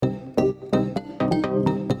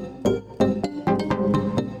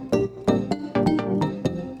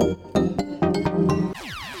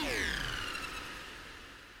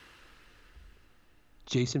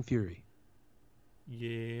Jason Fury.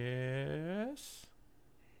 Yes.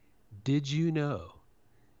 Did you know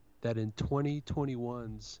that in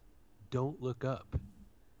 2021's Don't Look Up,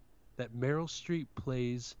 that Meryl Streep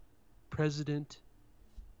plays President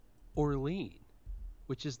Orlean,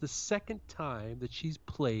 which is the second time that she's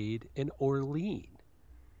played an Orlean.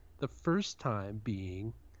 The first time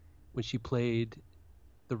being when she played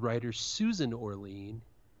the writer Susan Orlean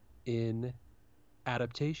in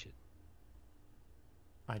Adaptation.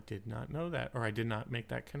 I did not know that, or I did not make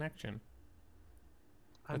that connection.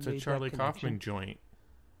 I That's a made Charlie that Kaufman connection. joint.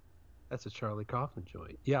 That's a Charlie Kaufman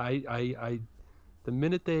joint. Yeah, I the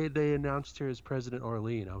minute they announced her as President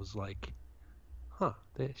Orlean, I was like, huh,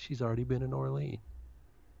 she's already been in Orlean.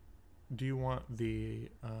 Do you want the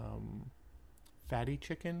fatty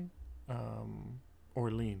chicken or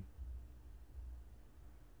lean?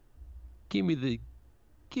 Give me the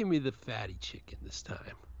fatty chicken this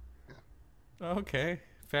time. Okay,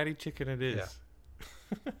 fatty chicken it is.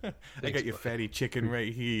 Yeah. I got your bud. fatty chicken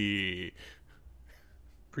right here.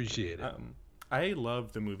 Appreciate it. I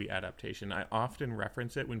love the movie Adaptation. I often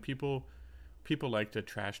reference it when people like to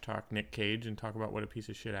trash talk Nick Cage and talk about what a piece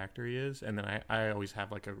of shit actor he is, and then I always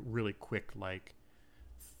have like a really quick like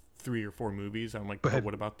 3 or 4 movies. I'm like, but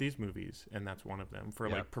what about these movies? And that's one of them for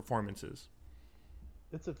like performances.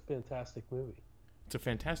 It's a fantastic movie. It's a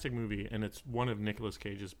fantastic movie, and it's one of Nicolas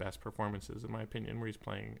Cage's best performances, in my opinion, where he's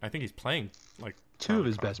playing. I think he's playing like two of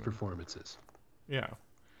his Kaufman. best performances. Yeah.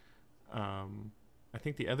 I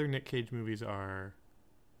think the other Nick Cage movies are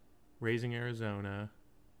Raising Arizona,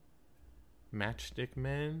 Matchstick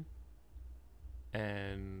Men,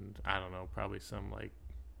 and I don't know, probably some like,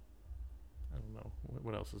 I don't know,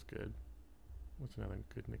 what else is good? What's another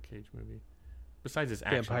good Nick Cage movie? Besides his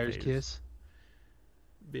action Vampire's phase. Kiss.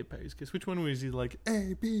 Vampire's Kiss. Which one was he like,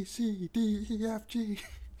 A, B, C, D, E, F, G?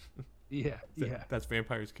 Yeah, yeah. That's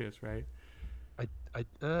Vampire's Kiss, right?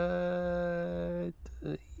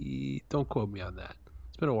 Don't quote me on that.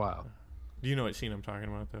 It's been a while. Do you know what scene I'm talking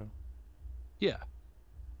about, though? Yeah.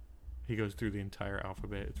 He goes through the entire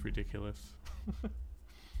alphabet. It's ridiculous.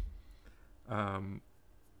 Adam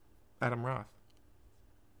Roth.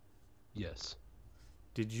 Yes.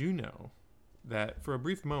 Did you know that for a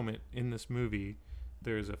brief moment in this movie,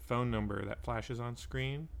 there's a phone number that flashes on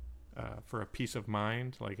screen for a peace of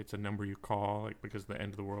mind? Like it's a number you call, like because the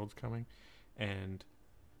end of the world's coming, and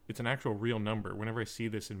it's an actual real number. Whenever I see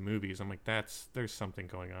this in movies, I'm like, there's something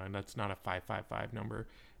going on. That's not a 555 number,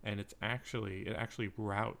 and it actually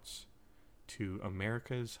routes to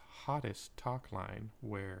America's hottest talk line,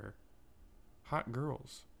 where hot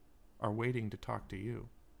girls are waiting to talk to you.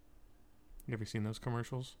 You ever seen those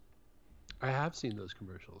commercials? I have seen those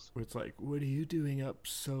commercials. Where it's like, what are you doing up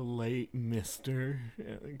so late, mister?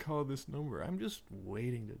 And call this number. I'm just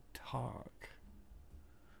waiting to talk.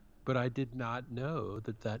 But I did not know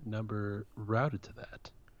that number routed to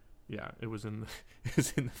that. Yeah, it was in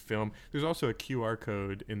the film. There's also a QR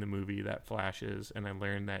code in the movie that flashes, and I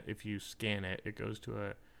learned that if you scan it, it goes to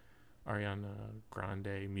a Ariana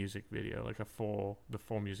Grande music video, like the full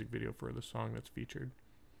music video for the song that's featured.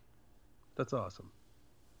 That's awesome.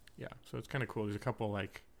 Yeah, so it's kind of cool. There's a couple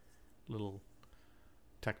like little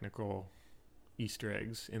technical Easter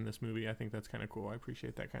eggs in this movie. I think that's kind of cool. I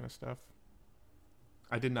appreciate that kind of stuff.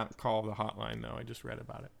 I did not call the hotline though. I just read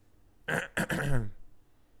about it.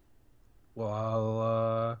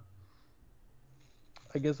 Well,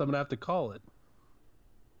 I guess I'm gonna have to call it.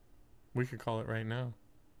 We could call it right now.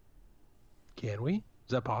 Can we?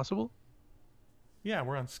 Is that possible? Yeah,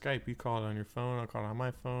 we're on Skype. You call it on your phone. I'll call it on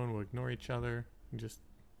my phone. We'll ignore each other and just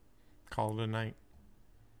call it a night.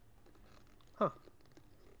 Huh.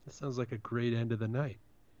 That sounds like a great end of the night.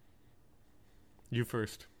 You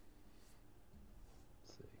first.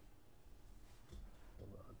 Let's see.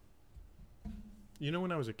 Hold on. You know,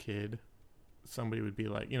 when I was a kid, somebody would be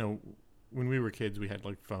like, you know, when we were kids, we had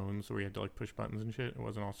like phones where we had to like push buttons and shit. It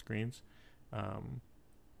wasn't all screens.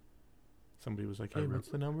 Somebody was like, hey, what's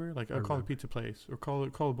the number? Like, I'll call the pizza place or call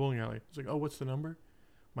a bowling alley. It's like, oh, what's the number?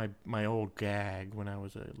 My old gag when I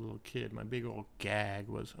was a little kid, my big old gag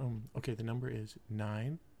was, okay, the number is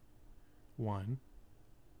 9 1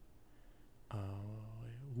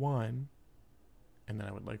 1, and then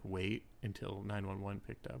I would like wait until 911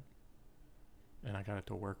 picked up, and I got it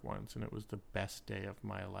to work once, and it was the best day of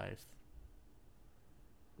my life.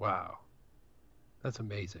 Wow. That's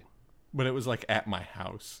amazing. But it was like at my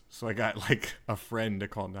house, so I got like a friend to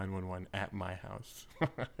call 911 at my house.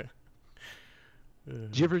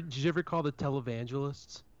 Did you ever call the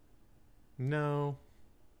televangelists? No.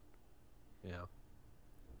 Yeah.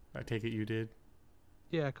 I take it you did?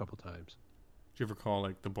 Yeah, a couple times. Did you ever call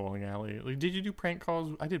like the bowling alley? Like, did you do prank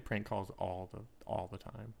calls? I did prank calls all the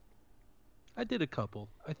time. I did a couple.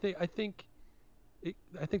 I think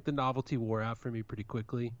the novelty wore out for me pretty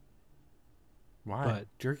quickly. Why? But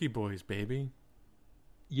Jerky Boys, baby.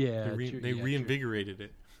 yeah, They reinvigorated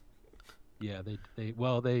it. Yeah, they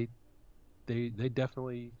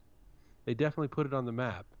definitely put it on the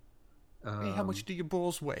map. Hey, how much do your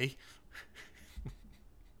balls weigh?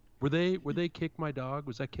 Were they Kick My Dog?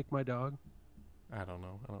 Was that Kick My Dog? I don't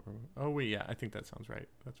know. I don't remember. Oh wait, yeah, I think that sounds right.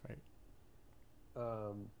 That's right.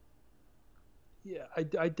 Yeah, I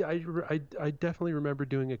definitely remember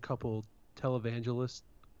doing a couple televangelist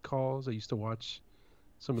calls. I used to watch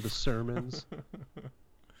some of the sermons.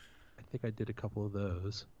 I think I did a couple of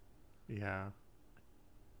those. Yeah.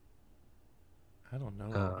 I don't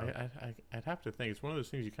know. I'd have to think. It's one of those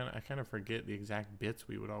things I kind of forget the exact bits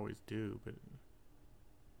we would always do, but it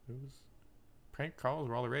was prank calls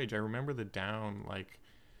were all the rage. I remember the downward,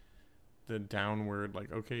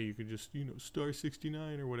 like, okay, you could just star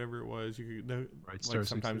 69 or whatever it was. You could Right, like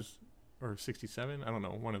sometimes 69. Or 67. I don't know,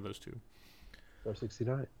 one of those two. Star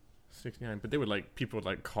 69. 69, but they would people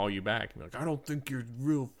would call you back and be like, I don't think you're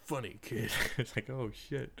real funny, kid. It's like, oh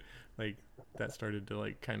shit, like that started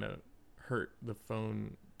to kind of hurt the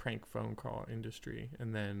prank phone call industry.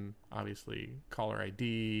 And then obviously caller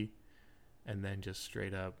ID, and then just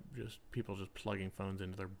straight up just people just plugging phones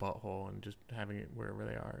into their butthole and just having it wherever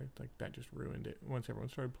they are. Like that just ruined it once everyone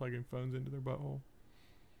started plugging phones into their butthole.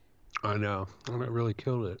 I know, and it really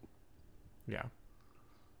killed it. Yeah,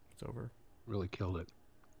 it's over. Really killed it.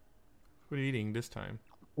 What are you eating this time?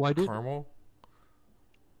 Why did caramel?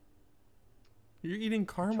 You're eating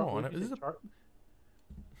caramel on it.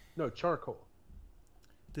 No, charcoal.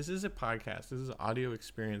 This is a podcast. This is an audio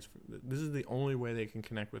experience. This is the only way they can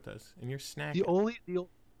connect with us. And you're snacking.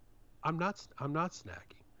 I'm not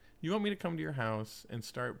snacking. You want me to come to your house and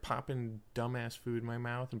start popping dumbass food in my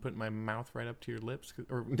mouth and putting my mouth right up to your lips?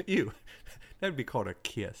 Or ew, that'd be called a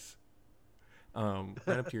kiss. Right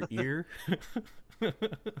up to your ear. You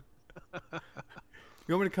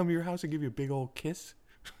want me to come to your house and give you a big old kiss?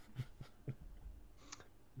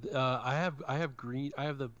 I have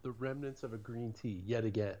the remnants of a green tea yet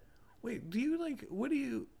again. Wait,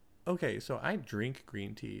 okay, so I drink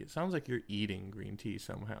green tea. It sounds like you're eating green tea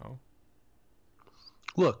somehow.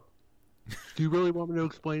 Look, do you really want me to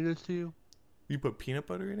explain this to you? You put peanut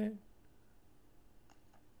butter in it?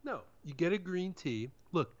 No, you get a green tea.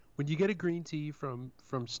 Look, when you get a green tea from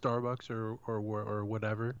Starbucks or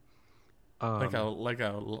whatever,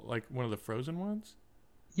 like one of the frozen ones.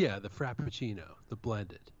 Yeah, the Frappuccino, the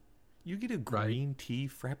blended. You get a green tea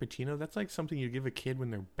Frappuccino? That's like something you give a kid when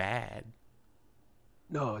they're bad.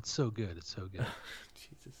 No, it's so good. It's so good.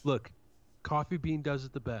 Jesus. Look, Coffee Bean does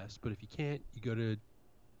it the best, but if you can't, you go to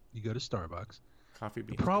Starbucks. Coffee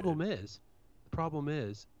Bean. The problem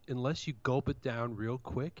is, unless you gulp it down real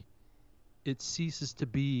quick, it ceases to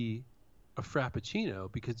be a Frappuccino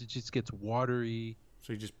because it just gets watery.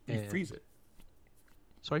 So you freeze it.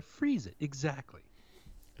 So I freeze it, exactly.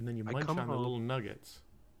 And then you munch on the little nuggets.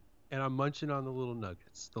 And I'm munching on the little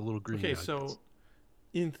nuggets, the little green nuggets. Okay, so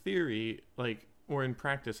in theory, or in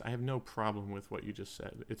practice, I have no problem with what you just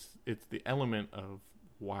said. It's the element of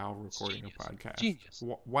while recording a podcast. Genius.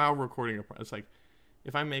 While recording it's like,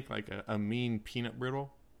 if I make a mean peanut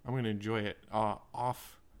brittle, I'm going to enjoy it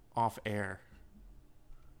off air.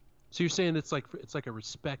 So you're saying it's like a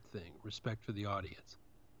respect thing, respect for the audience.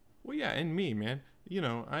 Well, yeah, and me, man.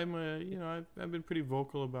 I've been pretty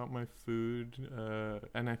vocal about my food,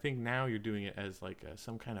 and I think now you're doing it as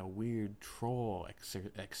some kind of weird troll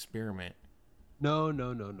experiment. No.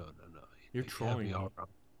 You're trolling me. All wrong.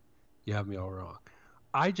 You have me all wrong.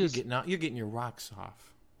 You're getting your rocks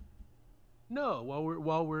off. No,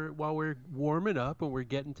 while we're warming up and we're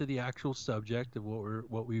getting to the actual subject of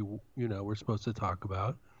what we're supposed to talk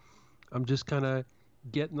about, I'm just kind of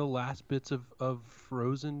getting the last bits of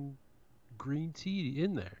frozen green tea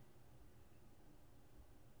in there.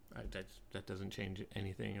 That doesn't change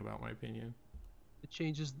anything about my opinion. It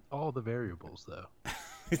changes all the variables, though.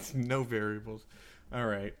 It's no variables. All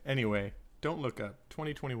right. Anyway, Don't Look Up,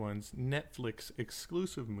 2021's Netflix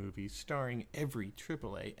exclusive movie starring every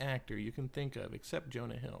AAA actor you can think of except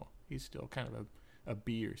Jonah Hill. He's still kind of a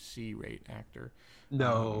B or C rate actor.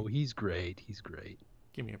 No, he's great. He's great.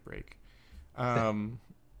 Give me a break.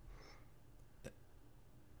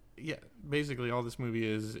 Yeah, basically all this movie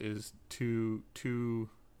is two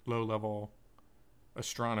low-level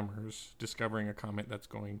astronomers discovering a comet that's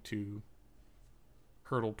going to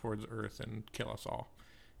hurtle towards Earth and kill us all.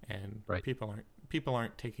 And people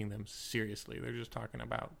aren't taking them seriously. They're just talking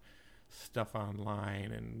about stuff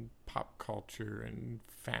online and pop culture and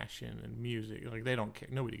fashion and music. Like, they don't care.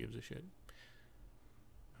 Nobody gives a shit.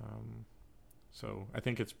 So I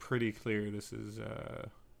think it's pretty clear this is a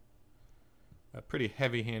pretty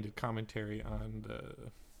heavy-handed commentary on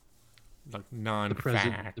the like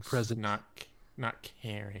non-facts, the present, not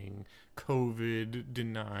caring, COVID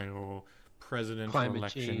denial, presidential climate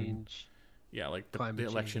election. change. Yeah, like the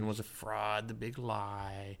election was a fraud, the big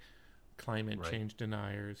lie, climate change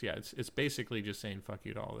deniers. Yeah, it's basically just saying fuck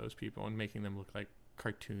you to all those people and making them look like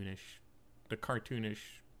cartoonish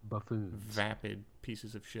buffoons, vapid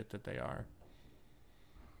pieces of shit that they are.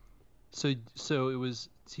 So it was,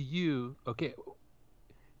 to you, okay.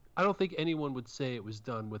 I don't think anyone would say it was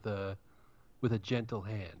done with a gentle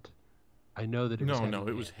hand. I know that it was no,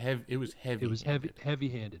 it was heavy. It was heavy. It was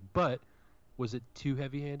heavy-handed. But was it too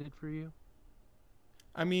heavy-handed for you?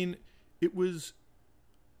 I mean, it was.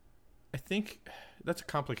 I think that's a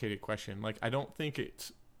complicated question. Like, I don't think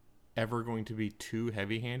it's ever going to be too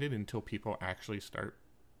heavy-handed until people actually start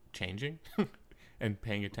changing and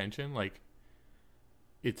paying attention. Like,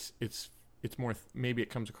 it's more, maybe it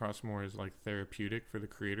comes across more as like therapeutic for the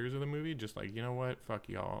creators of the movie. Just like, you know what, fuck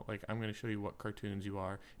y'all. Like, I'm going to show you what cartoons you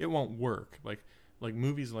are. It won't work. Like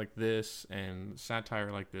movies like this and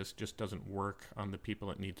satire like this just doesn't work on the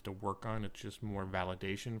people it needs to work on. It's just more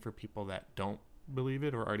validation for people that don't believe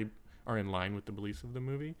it or already are in line with the beliefs of the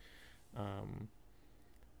movie.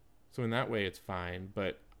 So in that way, it's fine.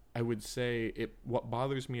 But I would say what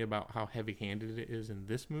bothers me about how heavy-handed it is in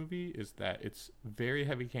this movie is that it's very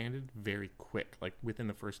heavy-handed, very quick. Like, within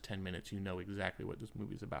the first 10 minutes, you know exactly what this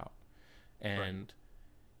movie's about. And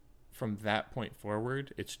from that point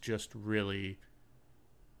forward, it's just really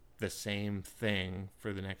the same thing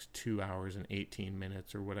for the next 2 hours and 18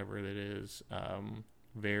 minutes or whatever it is.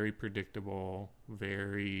 Very predictable,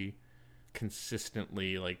 very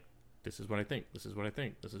consistently, like, this is what I think, this is what I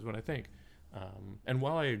think, this is what I think. And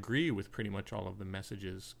while I agree with pretty much all of the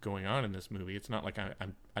messages going on in this movie, it's not like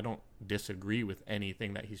I don't disagree with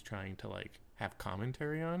anything that he's trying to like have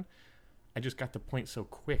commentary on. I just got the point so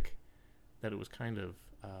quick that it was kind of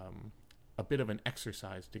a bit of an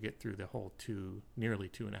exercise to get through the whole nearly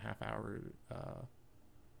 2.5 hour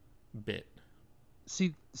bit.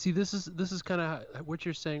 See, this is kind of what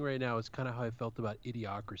you're saying right now. Is kind of how I felt about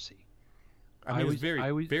Idiocracy. I mean, it's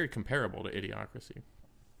very comparable to Idiocracy.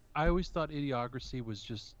 I always thought Idiocracy was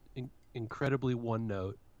just incredibly one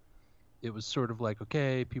note. It was sort of like,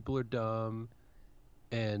 okay, people are dumb,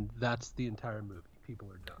 and that's the entire movie.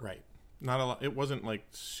 People are dumb. Right. Not a lot. It wasn't like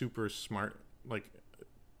super smart. Like,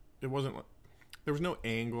 it wasn't. There was no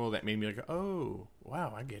angle that made me like, oh,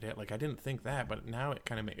 wow, I get it. Like, I didn't think that, but now it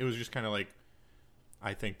kind of. It was just kind of like,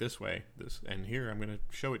 I think this way, and here I'm going to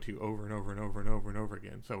show it to you over and over and over and over and over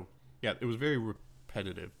again. So yeah, it was very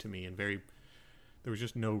repetitive to me and very. There was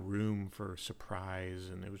just no room for surprise,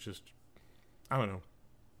 and it was just, I don't know.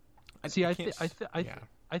 I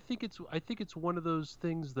think it's one of those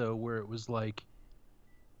things though where it was like,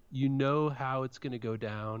 you know how it's going to go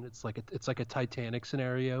down. It's like a Titanic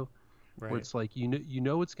scenario, where it's like you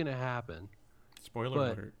know what's going to happen. Spoiler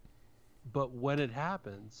alert. But when it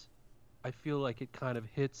happens, I feel like it kind of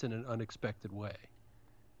hits in an unexpected way.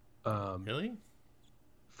 Really?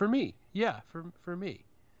 For me, yeah, for me.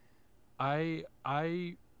 I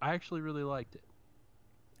actually really liked it.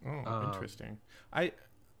 Oh, interesting. I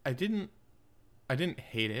didn't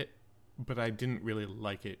hate it, but I didn't really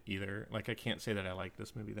like it either. Like, I can't say that I liked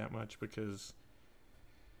this movie that much because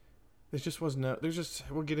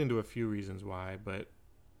we'll get into a few reasons why, but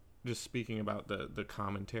just speaking about the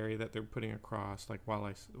commentary that they're putting across, like, while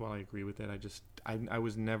I agree with it, I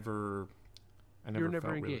was never you were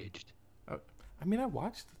never engaged. Really, I mean, I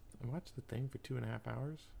watched the thing for 2.5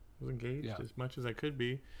 hours. I was engaged as much as I could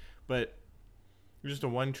be, but it was just a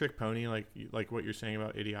one-trick pony, like what you're saying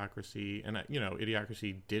about Idiocracy, and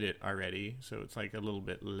Idiocracy did it already, so it's like a little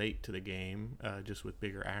bit late to the game, just with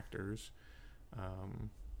bigger actors.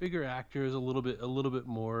 Bigger actors, a little bit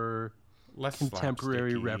more less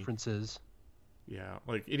contemporary slapsticky references. Yeah,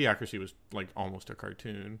 like Idiocracy was like almost a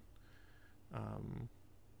cartoon.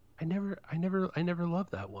 I never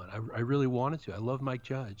loved that one. I really wanted to. I love Mike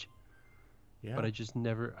Judge. Yeah. But I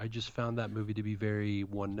just found that movie to be very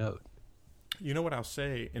one note. You know what I'll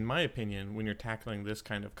say, in my opinion, when you're tackling this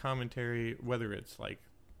kind of commentary, whether it's like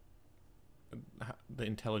the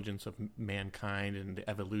intelligence of mankind and the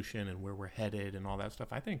evolution and where we're headed and all that stuff,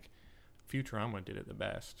 I think Futurama did it the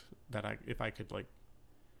best. If I could like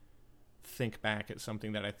think back at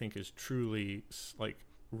something that I think is truly like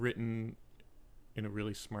written in a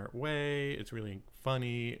really smart way, it's really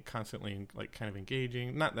funny, constantly like kind of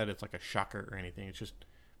engaging. Not that it's like a shocker or anything. It's just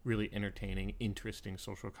really entertaining, interesting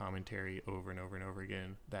social commentary over and over and over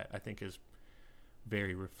again that I think is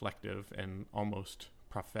very reflective and almost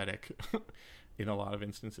prophetic in a lot of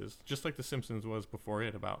instances, just like The Simpsons was before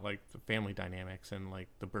it, about like the family dynamics and like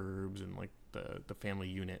the burbs and like the family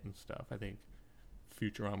unit and stuff. I think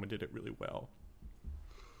Futurama did it really well.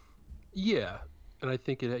 Yeah, and I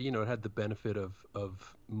think it it had the benefit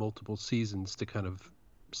of multiple seasons to kind of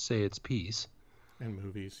say its piece. And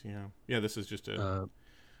movies, yeah. This is just a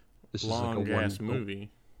This long is like ass movie.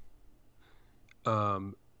 I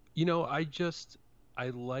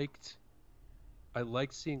liked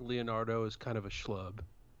seeing Leonardo as kind of a schlub.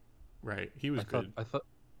 Right, he was good.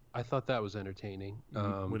 I thought that was entertaining.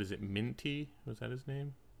 What is it, Minty? Was that his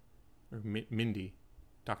name? Or Mindy?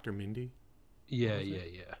 Dr. Mindy? Yeah.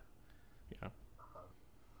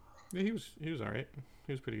 Yeah, he was all right.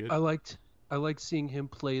 He was pretty good. I liked seeing him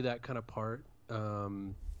play that kind of part.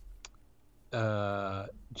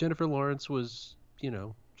 Jennifer Lawrence was,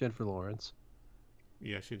 Jennifer Lawrence.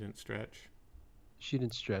 Yeah, she didn't stretch.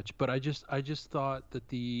 But I just thought that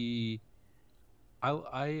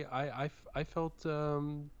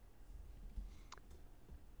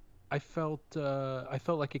I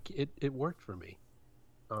felt like it worked for me.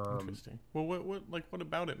 Interesting. Well, what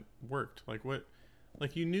about it worked?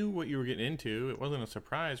 Like you knew what you were getting into. It wasn't a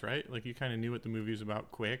surprise, right? Like you kind of knew what the movie was about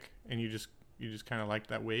quick, and you just kind of liked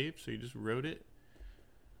that wave, so you just wrote it.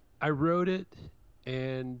 I wrote it,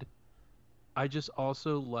 and I just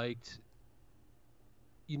also liked,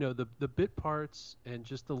 the bit parts and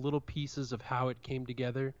just the little pieces of how it came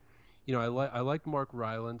together. I liked Mark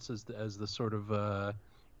Rylance as the sort of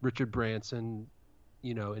Richard Branson,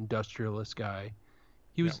 industrialist guy.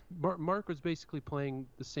 He was Mark was basically playing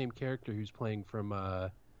the same character he was playing from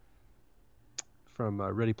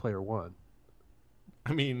Ready Player One.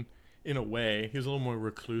 I mean, in a way, he was a little more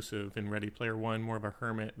reclusive in Ready Player One, more of a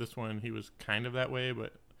hermit. This one, he was kind of that way,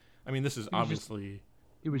 but I mean, this is obviously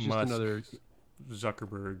it was just Musk, another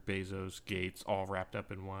Zuckerberg, Bezos, Gates, all wrapped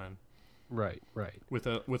up in one. Right. With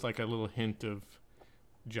like a little hint of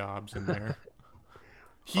Jobs in there.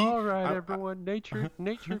 All right, everyone. Nature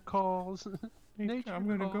calls. I'm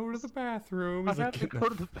going to go to the bathroom. I have to go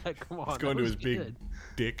to the bathroom. Come on. He's going to his big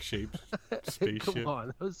dick-shaped spaceship. Come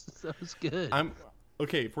on. That was good.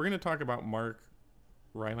 Okay, if we're going to talk about Mark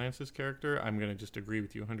Rylance's character, I'm going to just agree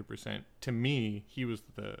with you 100%. To me, he was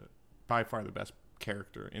by far the best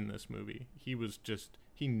character in this movie. He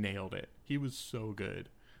nailed it. He was so good.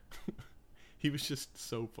 He was just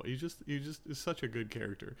so fun. He just is such a good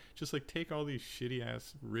character. Just like take all these shitty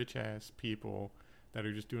ass, rich ass people that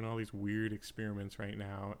are just doing all these weird experiments right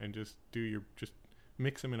now, and just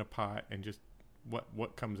mix them in a pot, and just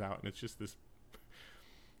what comes out, and it's just this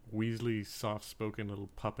Weasley soft-spoken little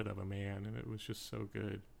puppet of a man, and it was just so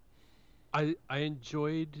good. I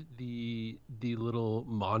enjoyed the little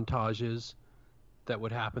montages that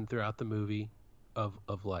would happen throughout the movie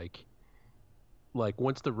of like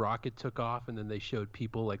once the rocket took off, and then they showed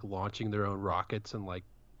people like launching their own rockets and like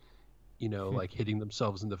like hitting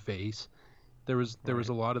themselves in the face. There was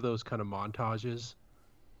a lot of those kind of montages,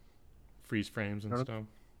 freeze frames and stuff.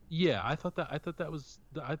 Yeah, I thought that was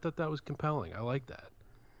compelling. I like that.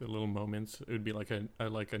 The little moments. It would be like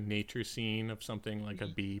a nature scene of something, like a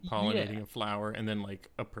bee pollinating a flower, and then like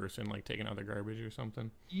a person like taking out their garbage or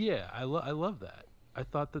something. Yeah, I love that. I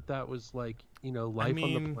thought that was like life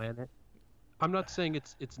on the planet. I'm not saying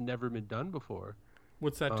it's never been done before.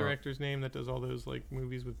 What's that director's name that does all those like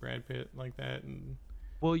movies with Brad Pitt like that? And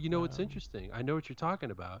well, what's interesting. I know what you're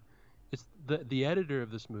talking about. It's the editor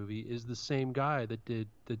of this movie is the same guy that did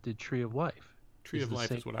Tree of Life. Tree of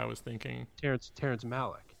Life is what I was thinking. Terrence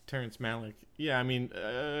Malick. Terrence Malick. Yeah, I mean,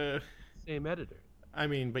 same editor. I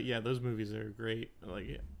mean, but yeah, those movies are great.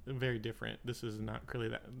 Like, very different. This is not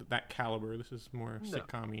really that caliber. This is more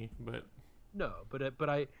sitcom-y, but no, but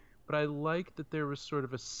I like that there was sort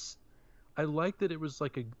of I like that it was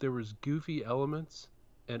like there was goofy elements,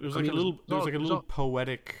 and there was like a little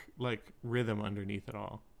poetic like rhythm underneath it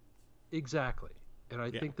all. Exactly, and I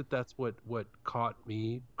think that's what caught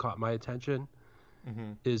my attention,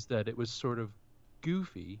 is that it was sort of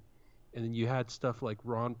goofy, and then you had stuff like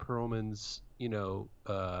Ron Perlman's,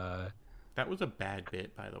 that was a bad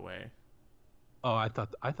bit, by the way. Oh, I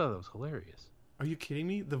thought that was hilarious. Are you kidding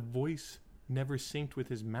me? The voice never synced with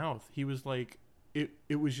his mouth. He was like,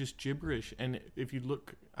 it was just gibberish. And if you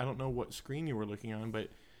look, I don't know what screen you were looking on, but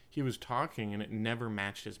he was talking and it never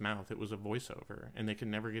matched his mouth. It was a voiceover, and they could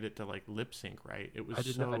never get it to like lip sync right. It was I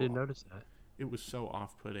didn't notice that. It was so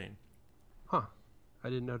off-putting. Huh. I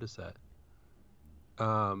didn't notice that.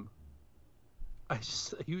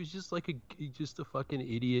 He was just like a fucking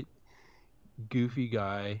idiot goofy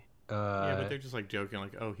guy. Yeah, but they're just like joking,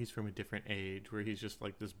 like, oh, he's from a different age, where he's just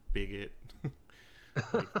like this bigot, like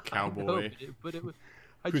I know, cowboy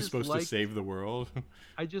I who's just supposed to liked save the world.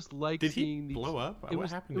 I just like Did he seeing these. blow up? It What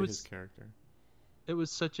was happened it to his was character? it was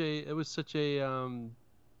such a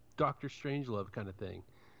Doctor Strangelove kind of thing.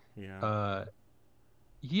 Yeah, Uh,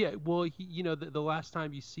 yeah, well, the last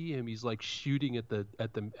time you see him, he's like shooting at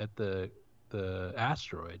the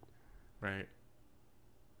asteroid. right.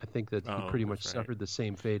 I think that he Oh, pretty much that's right. suffered the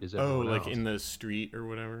same fate as Oh, everyone like else. in the street or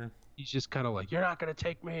whatever. He's just kind of like, "You're not gonna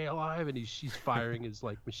take me alive," and she's firing his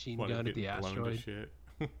like machine What is gun at getting the blown to asteroid. shit?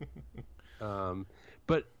 Um,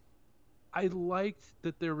 but I liked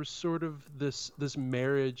that there was sort of this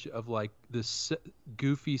marriage of like this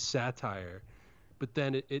goofy satire, but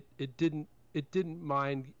then it didn't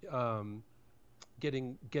mind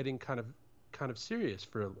getting kind of serious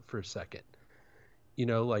for a second.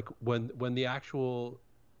 Like when the actual,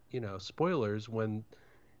 spoilers, when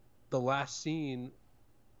the last scene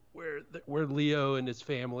where Leo and his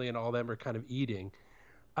family and all them are kind of eating,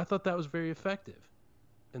 I thought that was very effective,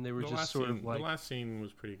 and they were just sort of The like, last scene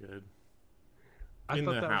was pretty good. I In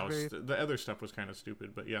thought the that was house, very. the other stuff was kind of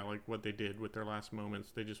stupid, but yeah, like what they did with their last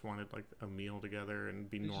moments, they just wanted like a meal together and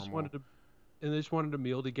be They just normal. wanted to, and they just wanted a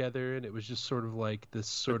meal together, and it was just sort of like this But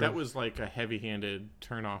sort that of. was like a heavy-handed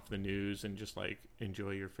turn off the news and just like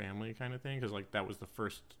enjoy your family kind of thing, because like that was the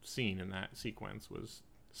first scene in that sequence, was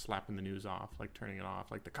slapping the news off, like turning it off,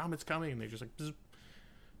 like the comet's coming, and they're just like, bzz.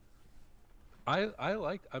 I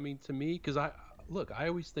liked. I mean, to me, because I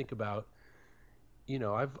always think about,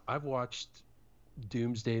 I've watched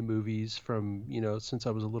doomsday movies from since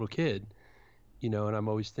I was a little kid, and I'm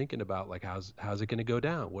always thinking about like how's it going to go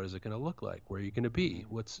down? What is it going to look like? Where are you going to be?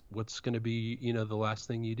 What's going to be the last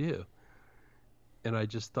thing you do? And I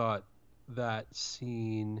just thought that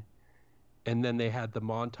scene, and then they had the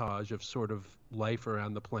montage of sort of life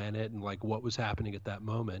around the planet and like what was happening at that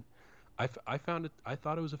moment. I found it. I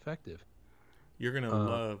thought it was effective. You're gonna Uh,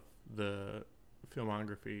 love the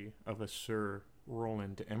filmography of a Sir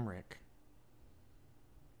Roland Emmerich,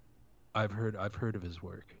 I've heard of his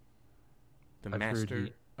work. the I've heard master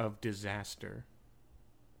he of disaster.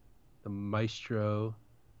 the maestro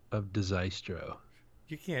of Desistro.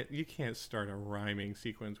 You can't start a rhyming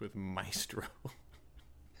sequence with maestro.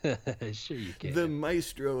 Sure you can. The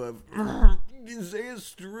maestro of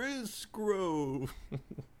disastrous grove.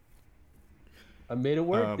 I made it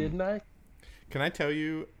work, Um, didn't I? Can I tell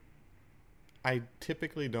you, I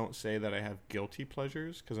typically don't say that I have guilty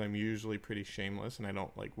pleasures because I'm usually pretty shameless, and I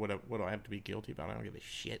don't like what do I have to be guilty about? I don't give a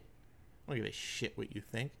shit. I don't give a shit what you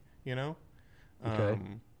think, you know. Okay.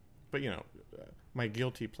 But my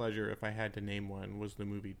guilty pleasure, if I had to name one, was the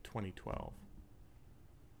movie 2012.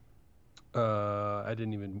 I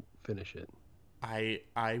didn't even finish it. I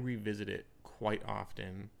revisit it quite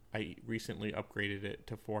often. I recently upgraded it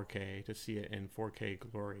to 4K to see it in 4K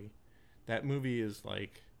glory. That movie is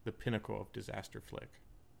like the pinnacle of disaster flick.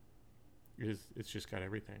 It's just got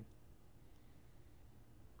everything.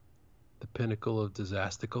 The pinnacle of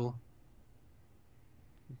disastical.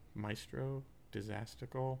 Maestro,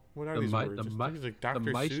 disastical. What are The these mi- words? the It's mi- things like the Dr.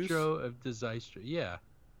 maestro Seuss. of Desistro. Yeah.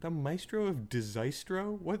 The maestro of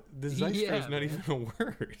Desistro? What? Desistro Yeah, is not man. even a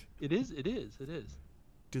word. It is. It is. It is.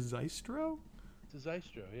 Desistro?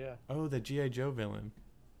 Desistro. Yeah. Oh, the G.I. Joe villain.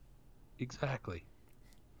 Exactly.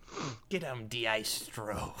 Get him,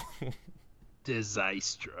 Deistro.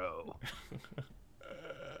 Desistro.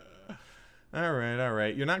 All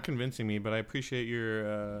right. You're not convincing me, but I appreciate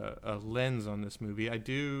your lens on this movie. I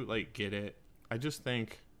do get it. I just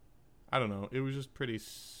think, I don't know. It was just pretty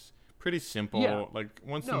simple. Yeah. Like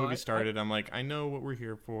once the No, movie started, I'm like, I know what we're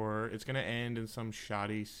here for. It's gonna end in some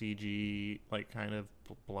shoddy CG kind of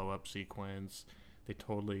blow up sequence. They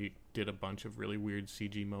totally did a bunch of really weird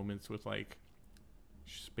CG moments with like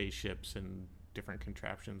spaceships and different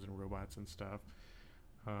contraptions and robots and stuff.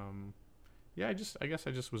 Yeah, I guess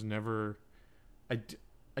I just was never.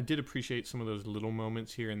 I did appreciate some of those little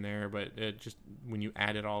moments here and there, but it just, when you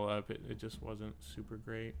add it all up, it just wasn't super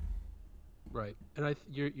great. Right. And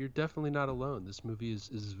you're definitely not alone. This movie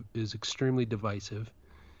is extremely divisive.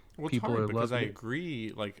 Well, it's People hard are because I loving it.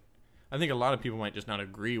 agree. Like, I think a lot of people might just not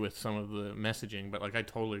agree with some of the messaging, but like I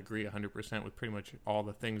totally agree 100% with pretty much all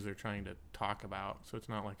the things they're trying to talk about. So it's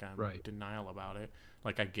not like I'm Right. in denial about it.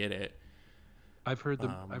 Like I get it. I've heard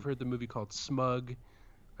the movie called Smug.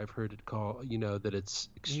 I've heard it called, that it's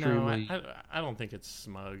extremely. No, I don't think it's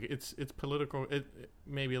smug. It's political. It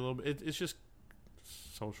maybe a little bit. It's just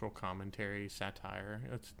social commentary, satire.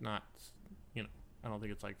 It's not, I don't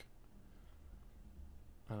think it's like,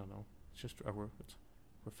 I don't know. It's just it's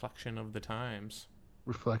reflection of the times.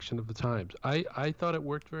 reflection of the times. I thought it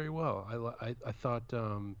worked very well. I thought,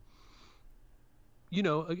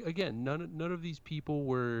 again, none of these people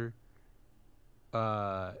were,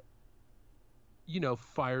 uh,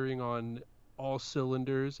 firing on all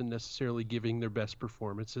cylinders and necessarily giving their best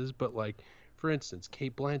performances. But like, for instance,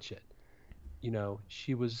 Kate Blanchett,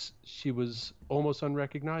 she was almost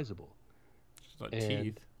unrecognizable. Just like And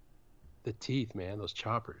teeth. the teeth, man, those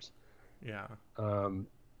choppers. Yeah.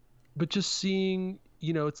 But just seeing,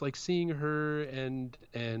 it's like seeing her and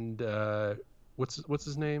what's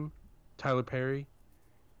his name, Tyler Perry,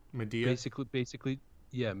 Medea. basically,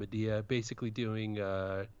 yeah, Medea, basically doing,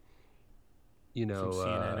 Some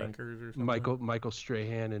CNN anchors or something. Michael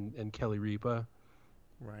Strahan and Kelly Ripa,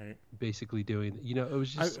 Right. basically doing, it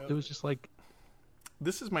was just like,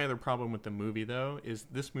 This is my other problem with the movie, though, is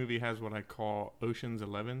this movie has what I call Ocean's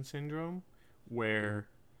 11 syndrome, where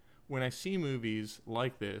when I see movies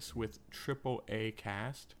like this with triple A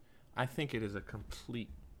cast, I think it is a complete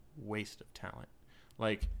waste of talent.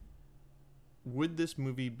 Like, would this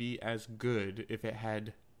movie be as good if it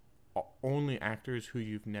had only actors who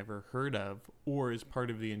you've never heard of, or is part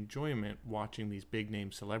of the enjoyment watching these big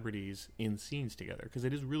name celebrities in scenes together? Because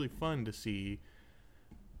it is really fun to see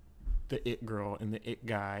the it girl and the it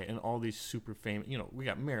guy and all these super famous. We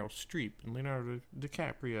got Meryl Streep and Leonardo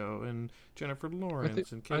DiCaprio and Jennifer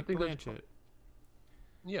Lawrence and Kate Blanchett.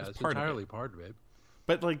 Yeah, it's part of entirely it. part of it.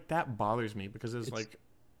 But like that bothers me because it's like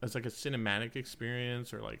a cinematic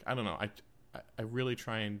experience, or like I don't know. I really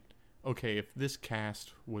try and if this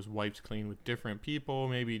cast was wiped clean with different people,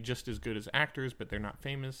 maybe just as good as actors, but they're not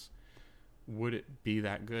famous, would it be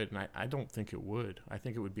that good? And I don't think it would. I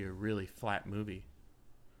think it would be a really flat movie.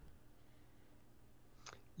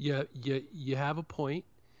 Yeah, you have a point.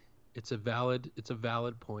 It's a valid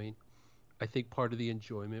point. I think part of the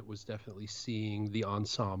enjoyment was definitely seeing the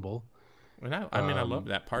ensemble. And I mean, I love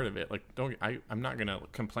that part of it. Like, I'm not gonna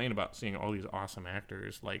complain about seeing all these awesome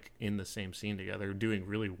actors like in the same scene together, doing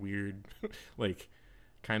really weird, like,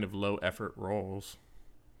 kind of low effort roles.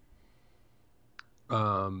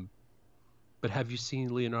 But have you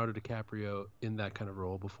seen Leonardo DiCaprio in that kind of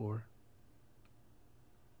role before?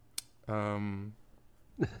 I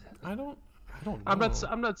don't know.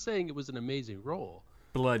 I'm not saying it was an amazing role.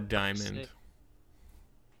 Blood Diamond.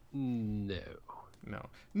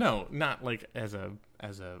 No, not like as a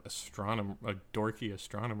astronomer, a dorky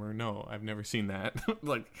astronomer. No, I've never seen that.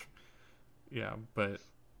 Like, yeah, but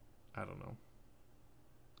I don't know.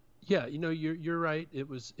 Yeah, you're right. It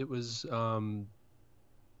was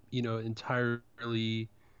entirely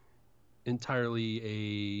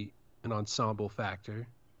an ensemble factor.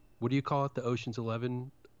 What do you call it? The Ocean's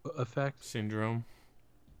 11 effect? Syndrome.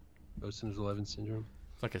 Ocean's 11 syndrome.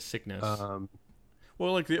 It's like a sickness.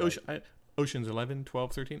 Well, like the Ocean's 11,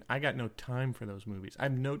 12, 13. I got no time for those movies.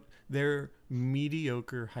 They're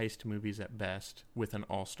mediocre heist movies at best with an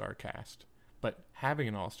all-star cast. But having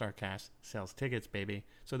an all-star cast sells tickets, baby.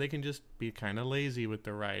 So they can just be kind of lazy with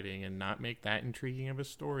the writing and not make that intriguing of a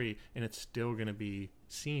story, and it's still going to be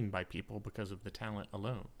seen by people because of the talent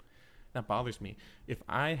alone. That bothers me. If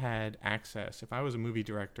I was a movie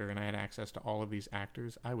director and I had access to all of these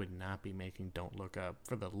actors, I would not be making Don't Look Up.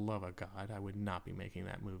 For the love of God, I would not be making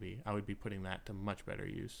that movie. I would be putting that to much better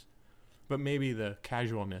use. But maybe the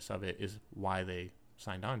casualness of it is why they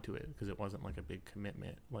signed on to it, because it wasn't like a big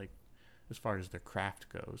commitment, like as far as their craft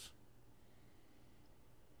goes.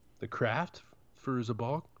 The Craft? Fairuza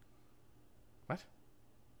Balk? What?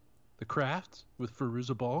 The Craft with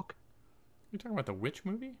Fairuza Balk? You talking about the Witch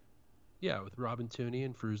movie? Yeah, with Robin Tunney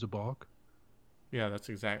and Fairuza Balk. Yeah, that's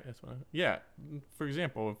what. Yeah, for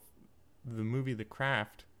example, if the movie The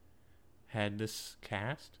Craft had this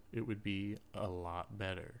cast, it would be a lot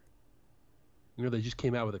better. They just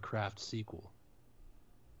came out with a Craft sequel.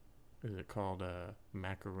 Is it called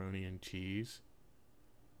Macaroni and Cheese?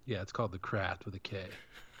 Yeah, it's called The Craft with a K.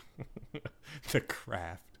 The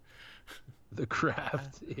Craft. The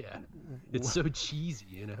Craft, yeah. It's so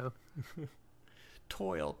cheesy,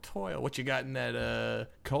 Toil. What you got in that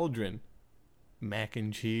cauldron? Mac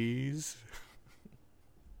and cheese.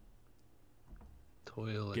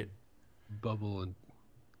 Toil and bubble and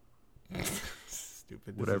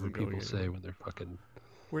stupid. Whatever people say when they're fucking.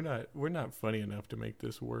 We're not funny enough to make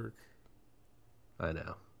this work. I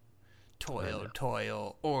know.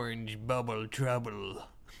 Toil, orange bubble trouble.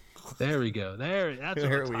 There we go. That's what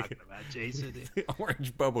we're talking about, Jason.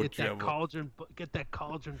 Orange bubble trouble. Get that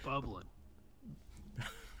cauldron bubbling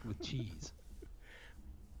with cheese.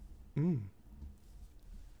 Oh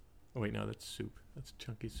wait, no, that's soup. That's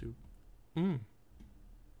chunky soup.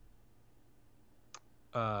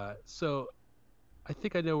 So, I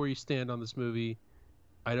think I know where you stand on this movie.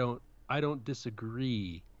 I don't I don't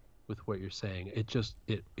disagree with what you're saying.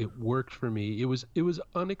 It worked for me. It was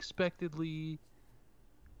unexpectedly.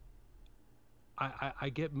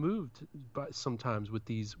 I get moved by sometimes with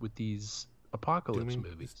these apocalypse It's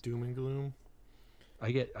movies. doom and gloom.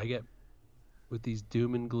 I get with these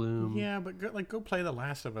doom and gloom. Yeah, but go play The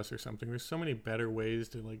Last of Us or something. There's so many better ways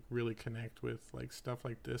to like really connect with like stuff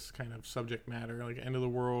like this kind of subject matter, like end of the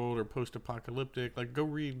world or post-apocalyptic. Like go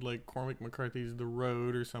read like Cormac McCarthy's The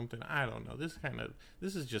Road or something. I don't know.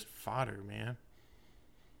 This is just fodder, man.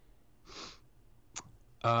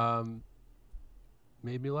 Um,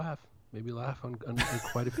 made me laugh. Made me laugh on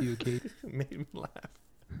quite a few occasions. Made me laugh.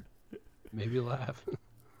 Made me laugh.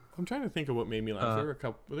 I'm trying to think of what made me laugh. There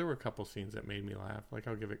were a couple scenes that made me laugh. Like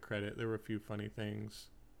I'll give it credit. There were a few funny things.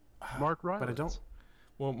 Mark Rylance. But I don't.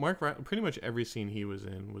 Well, pretty much every scene he was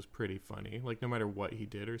in was pretty funny. Like no matter what he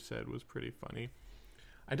did or said was pretty funny.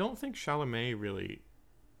 I don't think Chalamet really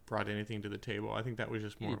brought anything to the table. I think that was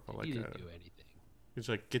just more of a like he didn't do anything. It's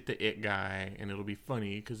like get the it guy and it'll be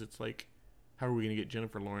funny because it's like, how are we gonna get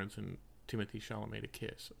Jennifer Lawrence and Timothy Chalamet to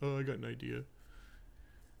kiss? Oh, I got an idea.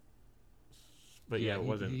 But yeah, it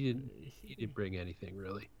wasn't. He didn't bring anything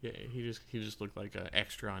really. Yeah, he just looked like an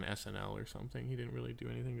extra on SNL or something. He didn't really do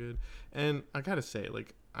anything good. And I gotta say,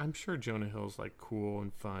 like, I'm sure Jonah Hill's like cool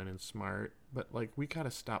and fun and smart, but like we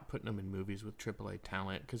gotta stop putting him in movies with AAA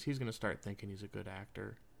talent because he's gonna start thinking he's a good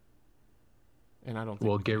actor. And I don't think.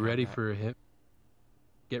 Well, get ready for him.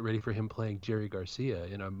 Get ready for him playing Jerry Garcia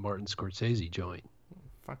in a Martin Scorsese joint.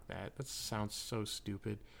 Fuck that. That sounds so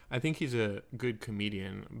stupid. I think he's a good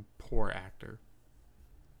comedian, poor actor.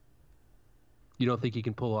 You don't think he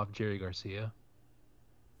can pull off Jerry Garcia?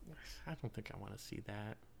 I don't think I want to see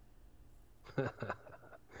that.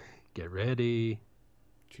 Get ready.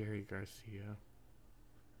 Jerry Garcia.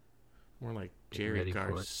 More like Jerry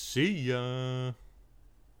Garcia.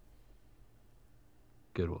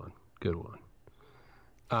 Good one. Good one.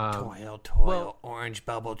 Toil, orange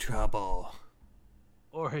bubble trouble.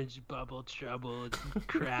 Orange bubble trouble,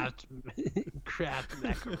 Kraft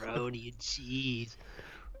macaroni and cheese.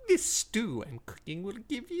 This stew I'm cooking will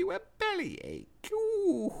give you a bellyache.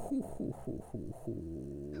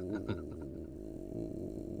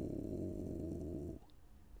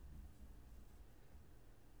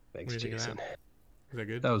 Thanks, Jason. Is that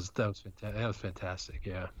good? That was fantastic. That was fantastic.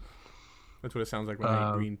 Yeah. That's what it sounds like when I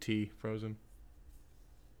eat green tea frozen.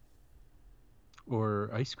 Or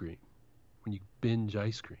ice cream. When you binge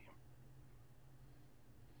ice cream.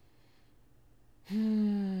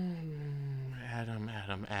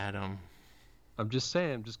 Adam. I'm just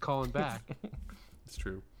saying. I'm just calling back. It's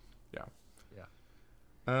true. Yeah.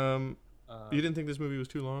 Yeah. You didn't think this movie was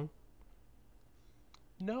too long?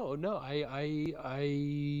 No.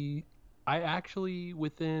 I actually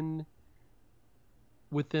within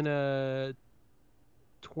a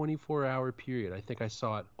 24-hour period, I think I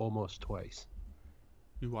saw it almost twice.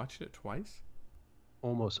 You watched it twice?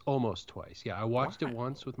 Almost twice. Yeah, I watched it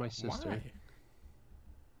once with my sister. Why?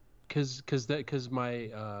 Because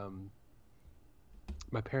my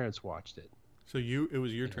parents watched it. So it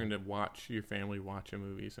was your turn to watch your family watch a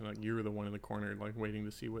movie, so like you were the one in the corner like waiting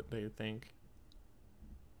to see what they think.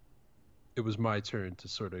 It was my turn to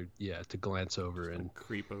sort of to glance over just and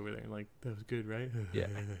creep over there like that was good, right? Yeah.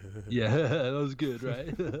 That was good,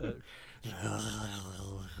 right?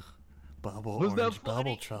 Bubble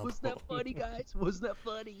trouble. Was that funny, guys? Was that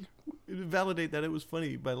funny? Validate that it was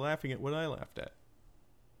funny by laughing at what I laughed at.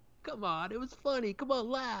 Come on, it was funny. Come on,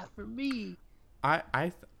 laugh for me.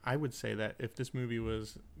 I would say that if this movie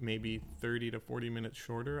was maybe 30 to 40 minutes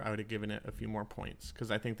shorter, I would have given it a few more points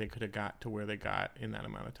because I think they could have got to where they got in that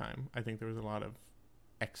amount of time. I think there was a lot of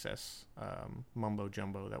excess mumbo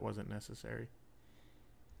jumbo that wasn't necessary.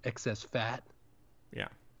 Excess fat. Yeah.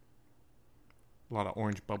 A lot of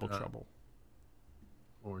orange bubble trouble.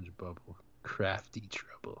 Orange bubble. Crafty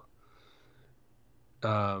trouble.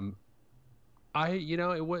 It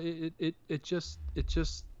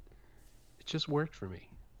just worked for me,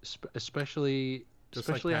 especially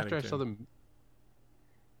after I saw them.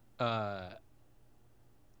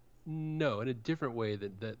 No, in a different way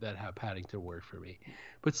that how Paddington worked for me.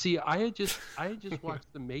 But see, I had just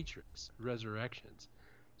watched The Matrix Resurrections,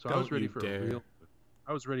 so I was ready for a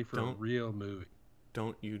real movie.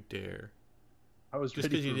 Don't you dare! I was just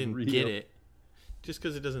because you didn't get it, just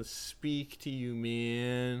because it doesn't speak to you,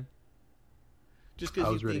 man. Just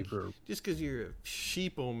because you're a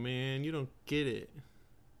sheeple, man, you don't get it.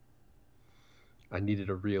 I needed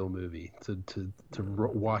a real movie to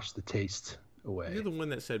wash the taste away. You're the one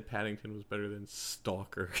that said Paddington was better than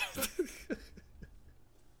Stalker.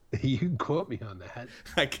 You can quote me on that.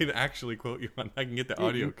 I can actually quote you on. I can get the Yeah, you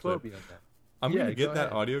audio can quote clip. me on that. I'm Yeah, gonna get go that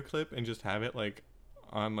ahead. audio clip and just have it like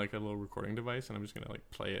on like a little recording device, and I'm just gonna like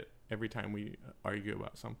play it every time we argue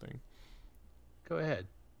about something. Go ahead.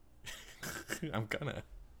 I'm gonna.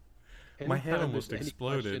 My head Anytime almost there's any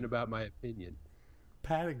exploded. question about my opinion.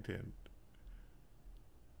 Paddington.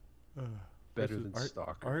 Better versus than art,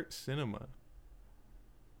 Stalker. art cinema.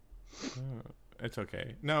 It's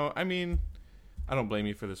okay. No, I mean, I don't blame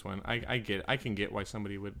you for this one. I can get why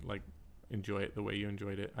somebody would like enjoy it the way you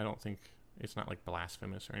enjoyed it. I don't think it's not like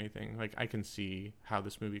blasphemous or anything. Like I can see how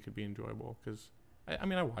this movie could be enjoyable because I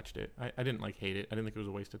mean I watched it. I didn't like hate it. I didn't think it was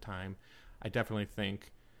a waste of time. I definitely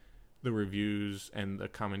think the reviews and the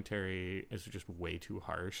commentary is just way too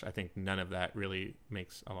harsh. I think none of that really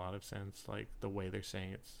makes a lot of sense. Like the way they're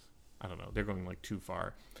saying it's, I don't know, they're going like too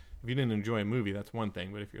far. If you didn't enjoy a movie, that's one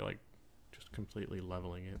thing, but if you're like just completely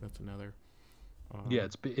leveling it, that's another. Yeah,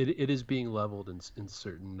 it is being leveled in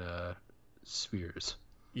certain spheres.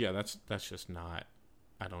 Yeah, that's just not.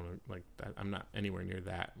 I don't like that. I'm not anywhere near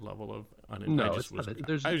that level of No, it's not.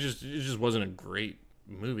 I just it just wasn't a great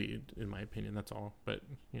movie in my opinion. That's all. But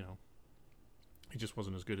you know, it just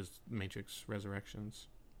wasn't as good as Matrix Resurrections.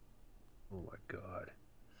 Oh my god.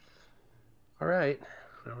 All right.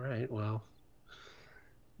 Well,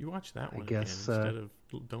 You watch that one guess, again instead of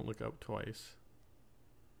Don't Look Up twice.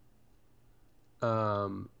 I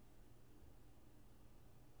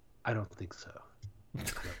don't think so. No,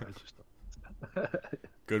 I just don't.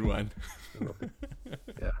 Good one. I don't think,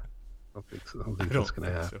 yeah, I don't think so. I don't think that's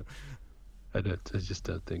gonna happen. So. I just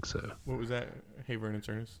don't think so. What was that? Hey, Vernon's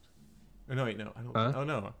Ernest. Oh, no, wait, no. I don't. Huh? Oh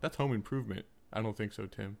no, that's Home Improvement. I don't think so,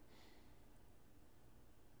 Tim.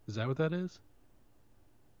 Is that what that is?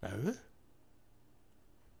 Uh?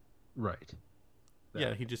 Right.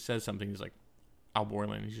 Yeah, he just says something. He's like, Al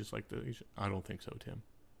Borland. He's just like I don't think so, Tim.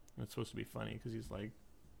 And it's supposed to be funny because he's like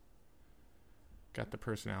got the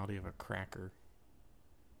personality of a cracker.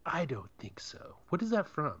 I don't think so. What is that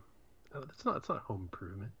from? Oh, it's not Home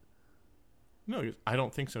Improvement. No, he goes, I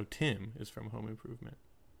don't think so. Tim is from Home Improvement.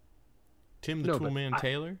 Tim the No, but Toolman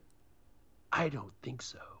Taylor? I don't think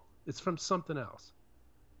so. It's from something else.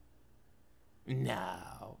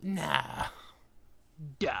 No.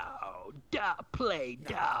 Play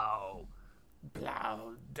do.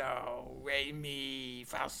 Blau, do, re, mi,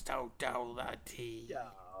 fasto, do, la, ti. Do,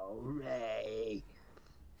 Ray.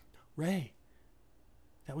 Ray.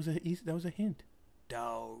 That was a hint.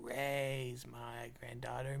 Do, Ray's my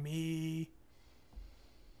granddaughter, me.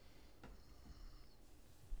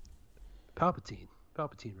 Palpatine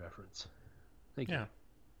reference. Thank you. Yeah.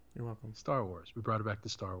 You're welcome. Star Wars. We brought it back to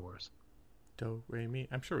Star Wars. Do, re, mi.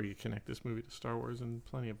 I'm sure we could connect this movie to Star Wars in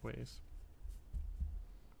plenty of ways.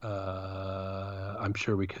 I'm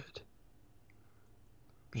sure we could.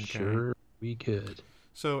 Okay. Sure we could.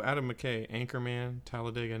 So Adam McKay, Anchorman,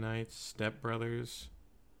 Talladega Nights, Step Brothers,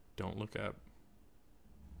 Don't Look Up.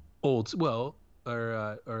 No,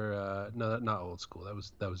 not old school. That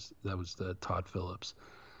was the Todd Phillips.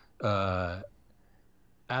 Adam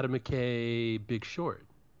McKay, Big Short,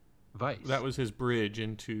 Vice. That was his bridge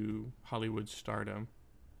into Hollywood stardom.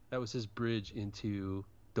 That was his bridge into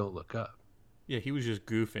Don't Look Up. Yeah, he was just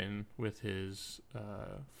goofing with his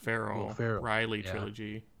Ferrell Riley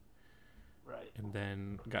trilogy. Right. And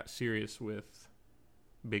then got serious with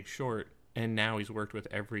Big Short. And now he's worked with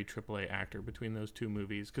every AAA actor between those two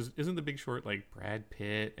movies. Because isn't The Big Short like Brad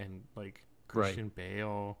Pitt and like Christian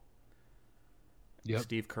Bale? Yep.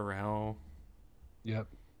 Steve Carell. Yep.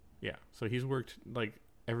 Yeah. So he's worked like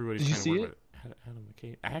everybody's Did you kind of see worked with Adam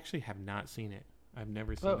McKay. I actually have not seen it. I've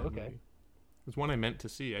never seen Oh, that okay. movie. It was one I meant to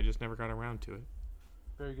see. I just never got around to it.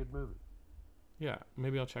 Very good movie. Yeah,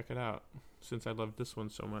 maybe I'll check it out since I loved this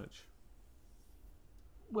one so much.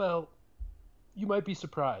 Well, you might be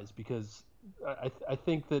surprised because I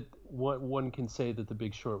think that one can say that The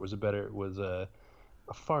Big Short was a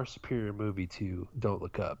far superior movie to Don't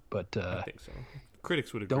Look Up, but I think so.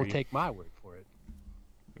 Critics would agree. don't take my word for it.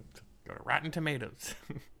 Go to Rotten Tomatoes.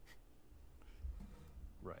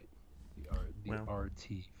 Right. The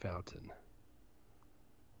RT fountain.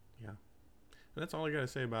 Yeah. And that's all I got to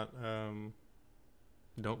say about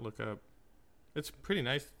Don't Look Up. It's pretty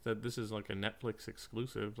nice that this is like a Netflix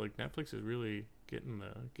exclusive. Like Netflix is really getting,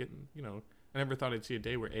 you know, I never thought I'd see a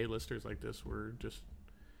day where A-listers like this were just,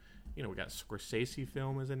 you know, we got Scorsese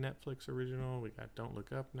film as a Netflix original. We got Don't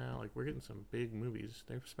Look Up now. Like we're getting some big movies.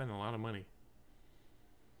 They're spending a lot of money.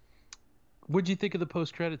 What'd you think of the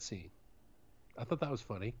post-credit scene? I thought that was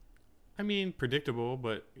funny. I mean, predictable,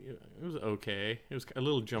 but it was okay. It was a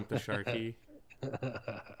little jump the sharky.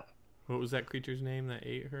 What was that creature's name that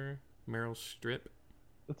ate her? Meryl Streep.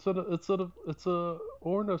 It's a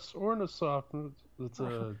ornosoft. It's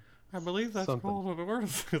a I believe that's something. called a word.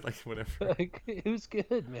 Like whatever. Like, it was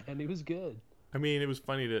good, man. It was good. I mean, it was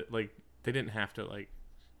funny to like they didn't have to like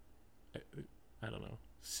I don't know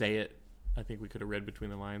say it. I think we could have read between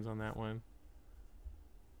the lines on that one,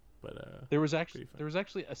 but There was actually pretty fun. there was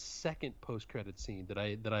actually a second post credit scene that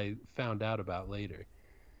I found out about later.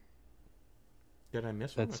 Did I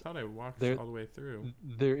miss one? I That's thought I walked there all the way through.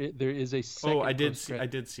 there is a Oh, second post I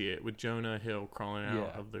credit. did see it with Jonah Hill crawling out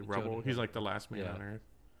Yeah, of the Jonah rubble. He's Hill. like the last man Yeah, on Earth.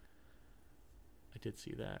 I did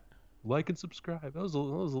see that. like and subscribe. That was a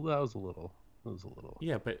little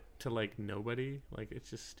Yeah, but to like nobody, like it's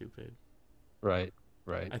just stupid. right,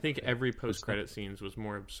 right. I think Yeah. every It was post credit scenes was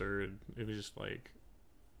more absurd. It was just like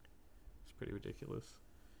it's pretty ridiculous.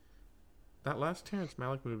 That last Terrence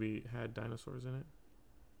Malick movie had dinosaurs in it.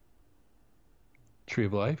 Tree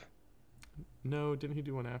of Life. No, didn't he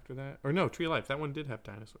do one after that? Or no, Tree of Life. That one did have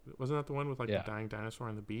dinosaurs. Wasn't that the one with like the Yeah, dying dinosaur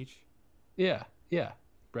on the beach? yeah, yeah.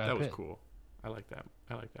 Brad That was Pitt. cool. I like that.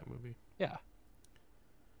 I like that movie. Yeah,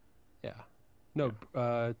 yeah. Yeah.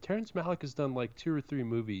 No, Terrence Malick has done like two or three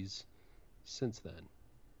movies since then,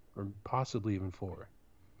 or possibly even four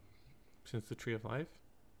Since the Tree of Life?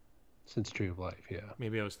 since Tree of Life. Yeah.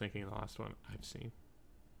 Maybe I was thinking of the last one I've seen.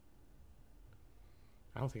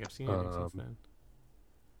 I don't think I've seen any since Um, then.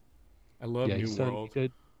 I love yeah, New he's done. World.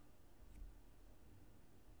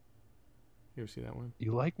 You ever see that one?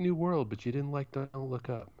 You like New World, but you didn't like Don't Look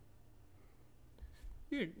Up.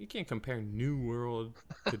 You can't compare New World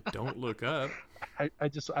to Don't Look Up. I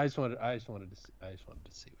just wanted to see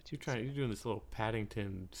what you would say. You're doing this little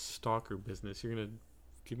Paddington stalker business. You're gonna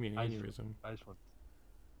give me an I just, aneurysm. I just want.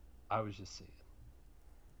 I was just seeing.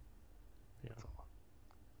 Yeah, That's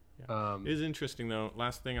all. yeah. It is interesting though.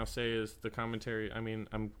 Last thing I'll say is the commentary. I mean,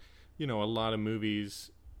 a lot of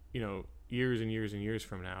movies, years and years and years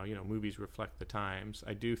from now, movies reflect the times.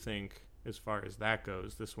 I do think, as far as that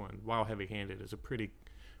goes, this one, while heavy-handed, is a pretty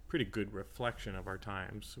good reflection of our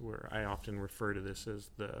times. Where I often refer to this as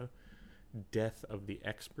the death of the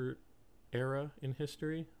expert era in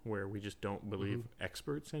history, where we just don't believe Mhm.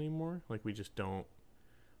 experts anymore. Like we just don't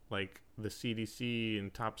like the CDC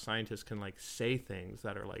and top scientists can like say things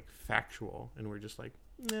that are like factual, and we're just like,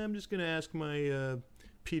 nah, I'm just gonna ask my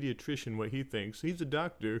pediatrician what he thinks. He's a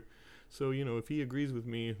doctor, so if he agrees with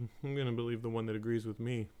me, I'm gonna believe the one that agrees with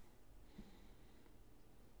me.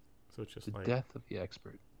 So it's The just like death of the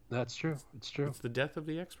expert. That's true. It's true. it's the death of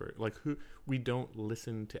the expert. Like who we don't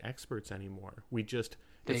listen to experts anymore. We just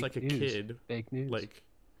it's like Fake a news. kid Fake news.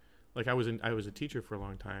 like I was a teacher for a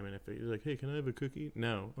long time, and if he's like, hey, can I have a cookie?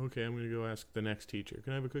 No. Okay, I'm gonna go ask the next teacher.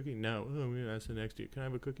 Can I have a cookie? No. Oh, I'm gonna ask the next teacher. Can I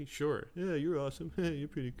have a cookie? Sure. Yeah, you're awesome. You're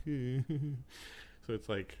pretty cool. So it's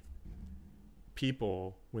like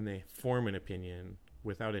people, when they form an opinion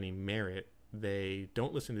without any merit, they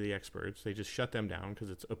don't listen to the experts. They just shut them down because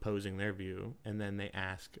it's opposing their view, and then they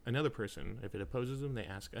ask another person. If it opposes them, they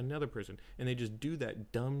ask another person, and they just do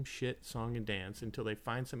that dumb shit song and dance until they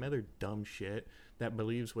find some other dumb shit that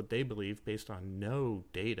believes what they believe based on no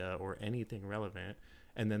data or anything relevant,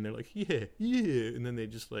 and then they're like, yeah, yeah, and then they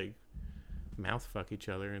just like mouth fuck each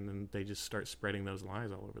other, and then they just start spreading those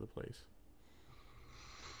lies all over the place.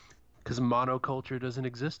 Because monoculture doesn't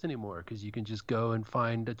exist anymore. Because you can just go and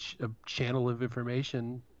find a channel of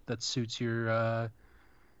information that suits that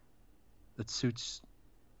suits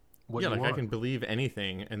what Yeah, you like I want. can believe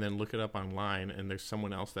anything and then look it up online, and there's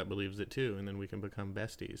someone else that believes it too, and then we can become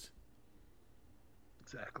besties.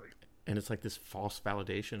 Exactly. And it's like this false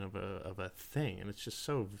validation of a thing, and it's just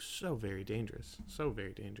so very dangerous, so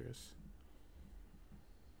very dangerous.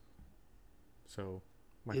 So,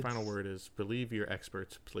 my final It's word is believe your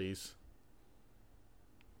experts, please.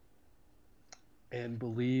 and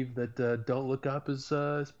believe that Don't Look Up is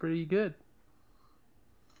pretty good.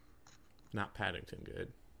 Not Paddington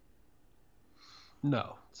good.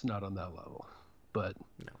 No, it's not on that level, but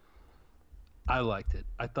No. I liked it.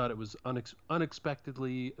 I thought it was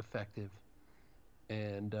unexpectedly effective,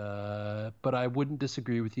 and but I wouldn't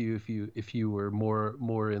disagree with you if you were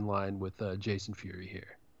more in line with Jason Fury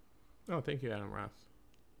here. Oh, thank you, Adam Roth.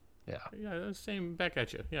 Yeah, Yeah, same back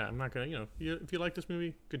at you. Yeah, I'm not gonna. If you like this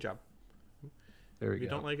movie, good job. there we If you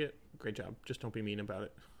go. don't like it, great job. Just don't be mean about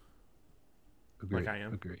it, Agree, like I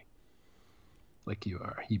am. agree. Like you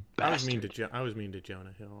are, you I was mean bastard. to I was mean to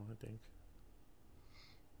Jonah Hill, I think.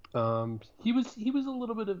 He was a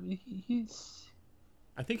little bit of he's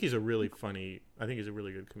I think he's a really funny. I think he's a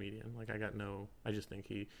really good comedian. Like I just think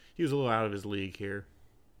he was a little out of his league here.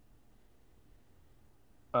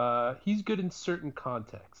 he's good in certain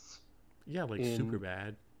contexts. Yeah, like In super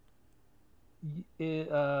bad.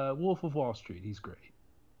 Wolf of Wall Street, he's great.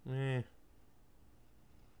 Eh,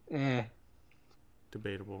 Eh.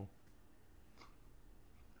 debatable.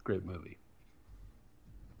 Great movie.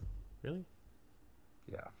 Really?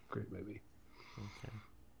 Yeah, great movie. Okay.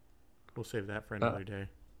 We'll save that for another day.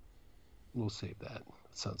 We'll save that.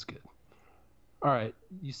 Sounds good. All right,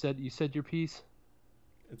 you said your piece?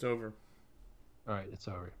 It's over. All right, it's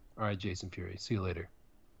over. All right, Jason Fury. See you later.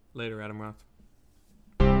 Later, Adam Roth.